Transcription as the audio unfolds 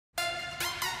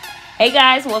Hey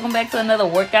guys, welcome back to another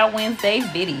Workout Wednesday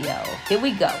video. Here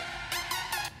we go.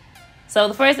 So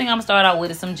the first thing I'm gonna start out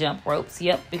with is some jump ropes.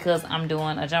 Yep, because I'm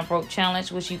doing a jump rope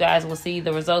challenge, which you guys will see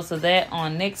the results of that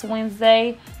on next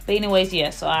Wednesday. But anyways, yeah,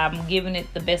 so I'm giving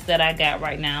it the best that I got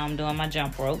right now. I'm doing my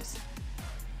jump ropes.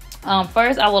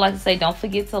 First, I would like to say don't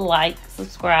forget to like,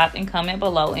 subscribe, and comment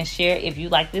below and share if you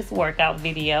like this workout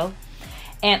video.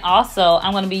 And also,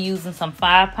 I'm going to be using some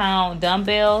 5-pound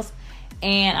dumbbells,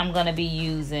 and I'm going to be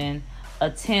using a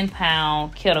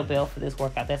 10-pound kettlebell for this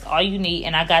workout. That's all you need,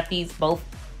 and I got these both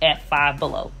at $5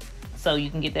 Below. So you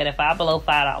can get that at $5 Below,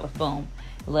 $5. Boom.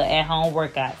 A little at-home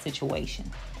workout situation.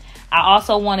 I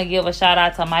also want to give a shout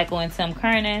out to Michael and Tim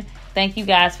Kernan. Thank you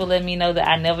guys for letting me know that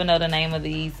I never know the name of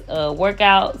these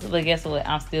workouts. But guess what?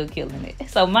 I'm still killing it.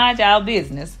 So mind y'all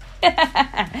business.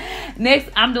 Next,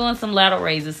 I'm doing some lateral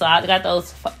raises. So I got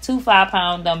those 2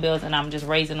 5-pound dumbbells and I'm just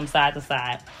raising them side to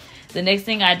side. The next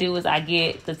thing I do is I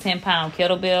get the 10-pound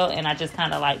kettlebell and I just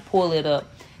kind of like pull it up.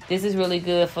 This is really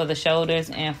good for the shoulders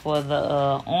and for the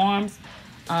arms.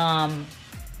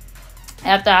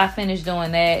 After I finish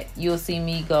doing that, you'll see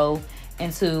me go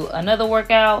into another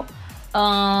workout.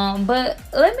 But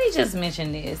let me just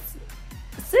mention this.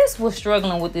 Sis was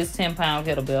struggling with this 10-pound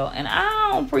kettlebell, and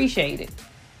I don't appreciate it.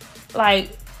 Like,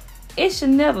 it should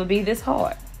never be this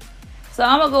hard. So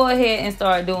I'm gonna go ahead and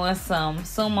start doing some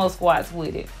sumo squats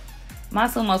with it. My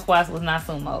sumo squats was not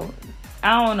sumo.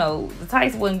 I don't know. The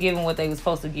tights wasn't giving what they was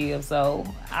supposed to give, so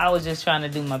I was just trying to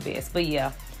do my best. But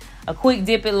yeah, a quick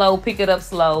dip it low, pick it up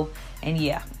slow, and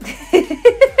yeah.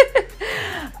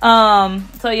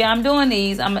 So yeah, I'm doing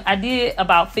these. I did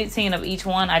about 15 of each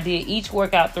one. I did each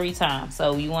workout 3 times.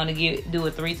 So you want to do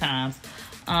it 3 times.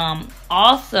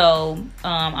 Also,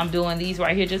 I'm doing these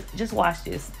right here. Just watch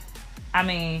this. I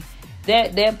mean,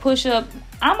 that push up,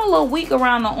 I'm a little weak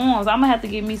around the arms. I'm gonna have to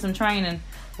give me some training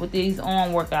with these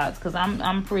arm workouts because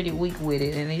I'm pretty weak with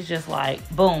it. And it's just like,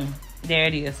 boom, there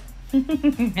it is.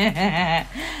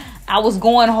 I was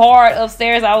going hard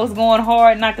upstairs. I was going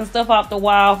hard, knocking stuff off the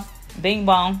wall. Bing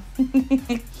bong.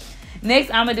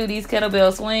 Next, I'm gonna do these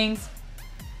kettlebell swings.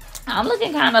 I'm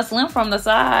looking kind of slim from the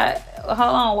side. Hold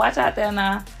on, watch out there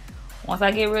now. Once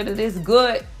I get rid of this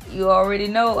gut, you already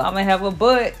know I'm gonna have a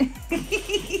butt.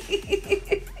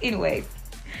 Anyways,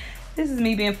 this is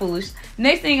me being foolish.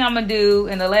 Next thing I'm gonna do,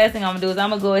 and the last thing I'm gonna do, is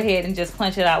I'm gonna go ahead and just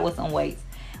punch it out with some weights.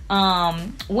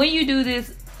 When you do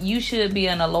this, you should be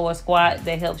in a lower squat.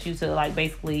 That helps you to like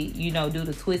basically, you know, do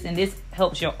the twist, and this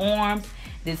helps your arms.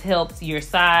 This helps your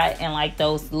side and like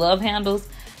those love handles.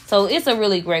 So it's a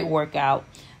really great workout.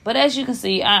 But as you can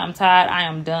see, I am tired. I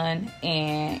am done.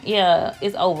 And yeah,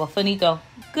 it's over. Finito.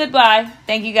 Goodbye.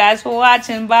 Thank you guys for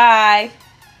watching. Bye.